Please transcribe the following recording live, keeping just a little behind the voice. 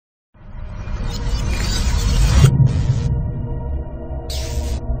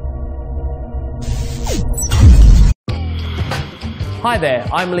Hi there,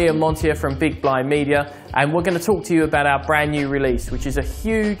 I'm Liam Montier from Big Blind Media, and we're going to talk to you about our brand new release, which is a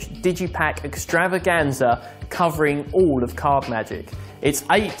huge digipack extravaganza covering all of Card Magic. It's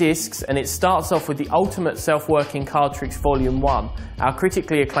 8 discs, and it starts off with the Ultimate Self-Working Card Tricks Volume 1, our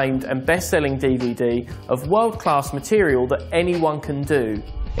critically acclaimed and best-selling DVD of world-class material that anyone can do.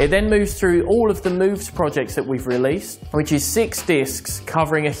 It then moves through all of the Moves projects that we've released, which is 6 discs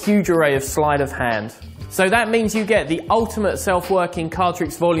covering a huge array of sleight of hand. So that means you get the Ultimate Self-Working Card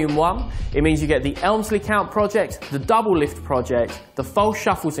Tricks Volume 1, it means you get the Elmsley Count project, the Double Lift project, the False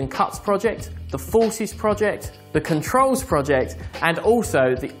Shuffles and Cuts project, the Forces project, the Controls project, and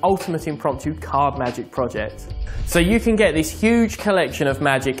also the Ultimate Impromptu Card Magic project. So you can get this huge collection of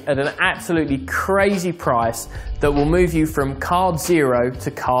magic at an absolutely crazy price that will move you from card zero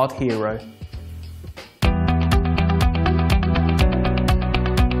to card hero.